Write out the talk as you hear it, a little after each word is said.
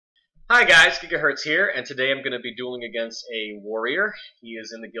Hi guys, Gigahertz here, and today I'm going to be dueling against a warrior. He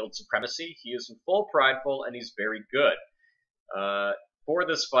is in the Guild Supremacy, he is in full Prideful, and he's very good. For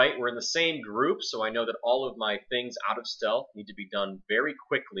this fight, we're in the same group, so I know that all of my things out of stealth need to be done very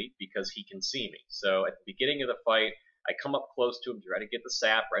quickly because he can see me. So at the beginning of the fight, I come up close to him, try to get the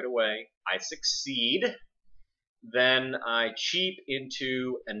sap right away. I succeed. Then I cheap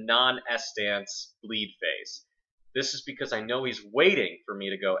into a non-S stance bleed phase. This is because I know he's waiting for me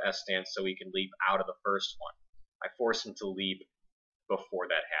to go S-stance so he can leap out of the first one. I force him to leap before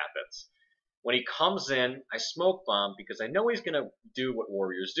that happens. When he comes in, I smoke bomb because I know he's going to do what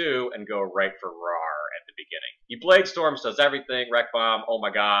warriors do and go right for Rar at the beginning. He Blade Storms, does everything, Wreck Bomb, oh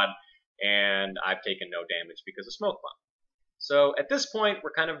my god, and I've taken no damage because of smoke bomb. So at this point,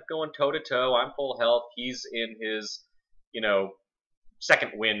 we're kind of going toe-to-toe. I'm full health. He's in his,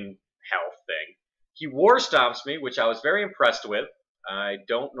 second wind health thing. He war stomps me, which I was very impressed with. I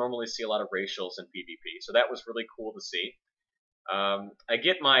don't normally see a lot of racials in PvP, so that was really cool to see. I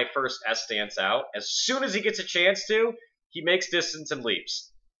get my first S stance out. As soon as he gets a chance to, he makes distance and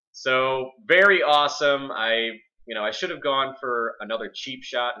leaps. So very awesome. I should have gone for another cheap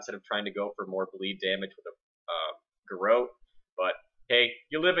shot instead of trying to go for more bleed damage with a Garrote. But hey,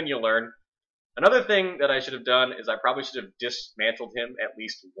 you live and you learn. Another thing that I should have done is I probably should have dismantled him at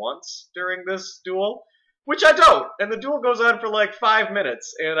least once during this duel, which I don't, and the duel goes on for like 5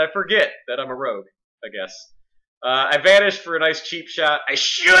 minutes, and I forget that I'm a rogue, I guess. I vanished for a nice cheap shot. I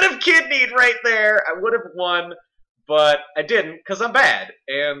should have kidneyed right there. I would have won, but I didn't because I'm bad,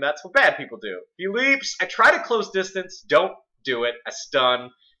 and that's what bad people do. He leaps. I try to close distance. Don't do it. I stun,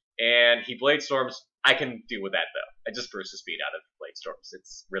 and he Blade Storms. I can deal with that, though. I just burst his speed out of Blade Storms.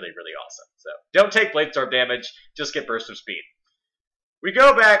 It's really, really awesome. So don't take Blade Storm damage. Just get burst of speed. We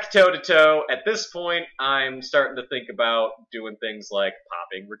go back toe-to-toe. At this point, I'm starting to think about doing things like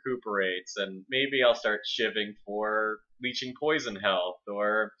popping recuperates, and maybe I'll start shivving for leeching poison health,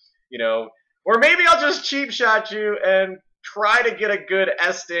 or maybe I'll just cheap shot you and try to get a good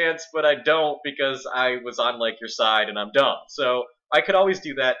S stance, but I don't because I was on like your side and I'm dumb. So I could always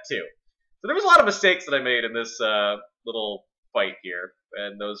do that too. So there was a lot of mistakes that I made in this little fight here,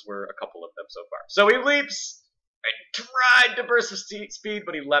 and those were a couple of them so far. So he leaps. I tried to burst his speed,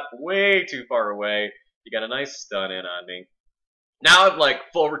 but he leapt way too far away. He got a nice stun in on me. Now I'm like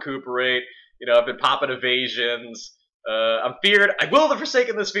full recuperate. I've been popping evasions. I'm feared. I will the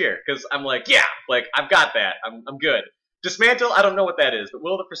Forsaken this fear because I'm like, yeah, like I've got that. I'm good. Dismantle. I don't know what that is, but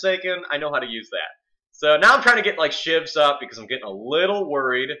will the Forsaken. I know how to use that. So now I'm trying to get like shivs up because I'm getting a little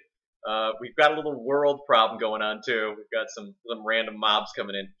worried. We've got a little world problem going on too. We've got some random mobs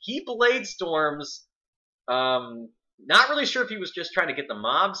coming in. He Blade Storms. Not really sure if he was just trying to get the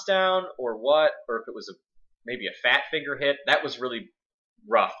mobs down or what, or if it was maybe a fat finger hit. That was really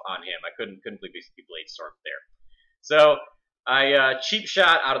rough on him. I couldn't believe he Blade Stormed there. So I cheap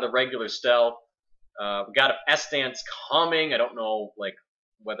shot out of the regular stealth. We got an S stance coming. I don't know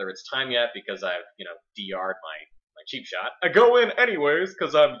whether it's time yet because I've DR'd my cheap shot. I go in anyways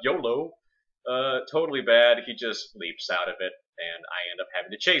because I'm YOLO. Totally bad. He just leaps out of it, and I end up having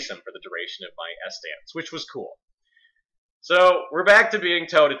to chase him for the duration of my S stance, which was cool. So we're back to being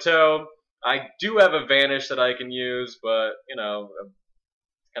toe-to-toe. I do have a vanish that I can use, but,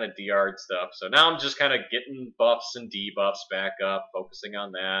 kind of DR'd stuff. So now I'm just kind of getting buffs and debuffs back up, focusing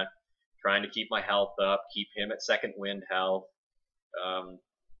on that, trying to keep my health up, keep him at second wind health.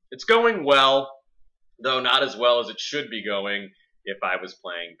 It's going well, though not as well as it should be going if I was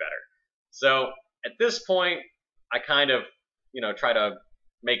playing better. So at this point, I kind of, try to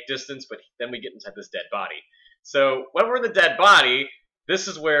make distance, but then we get inside this dead body. So when we're in the dead body, this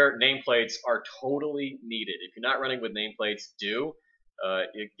is where nameplates are totally needed. If you're not running with nameplates, do.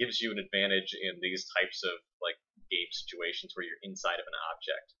 It gives you an advantage in these types of game situations where you're inside of an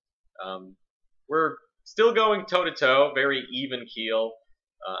object. We're still going toe-to-toe, very even keel.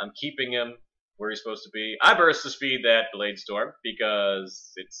 I'm keeping him where he's supposed to be. I burst the speed that Blade Storm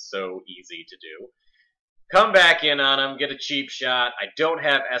because it's so easy to do. Come back in on him, get a cheap shot. I don't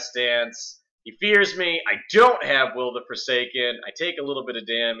have S-Stance. He fears me. I don't have Will the Forsaken. I take a little bit of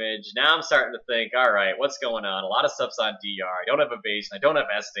damage. Now I'm starting to think, alright, what's going on? A lot of stuff's on DR. I don't have evasion. I don't have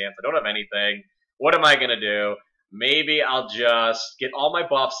S-Stance. I don't have anything. What am I going to do? Maybe I'll just get all my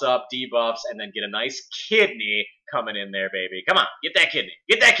buffs up, debuffs, and then get a nice kidney coming in there, baby. Come on, get that kidney.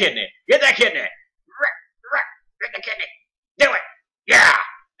 Get that kidney. Get that kidney. Get the kidney. Do it. Yeah.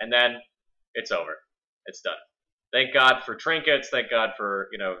 And then it's over. It's done. Thank God for trinkets. Thank God for,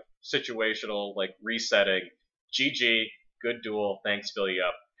 situational, resetting. GG. Good duel. Thanks, fill you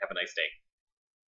up. Have a nice day.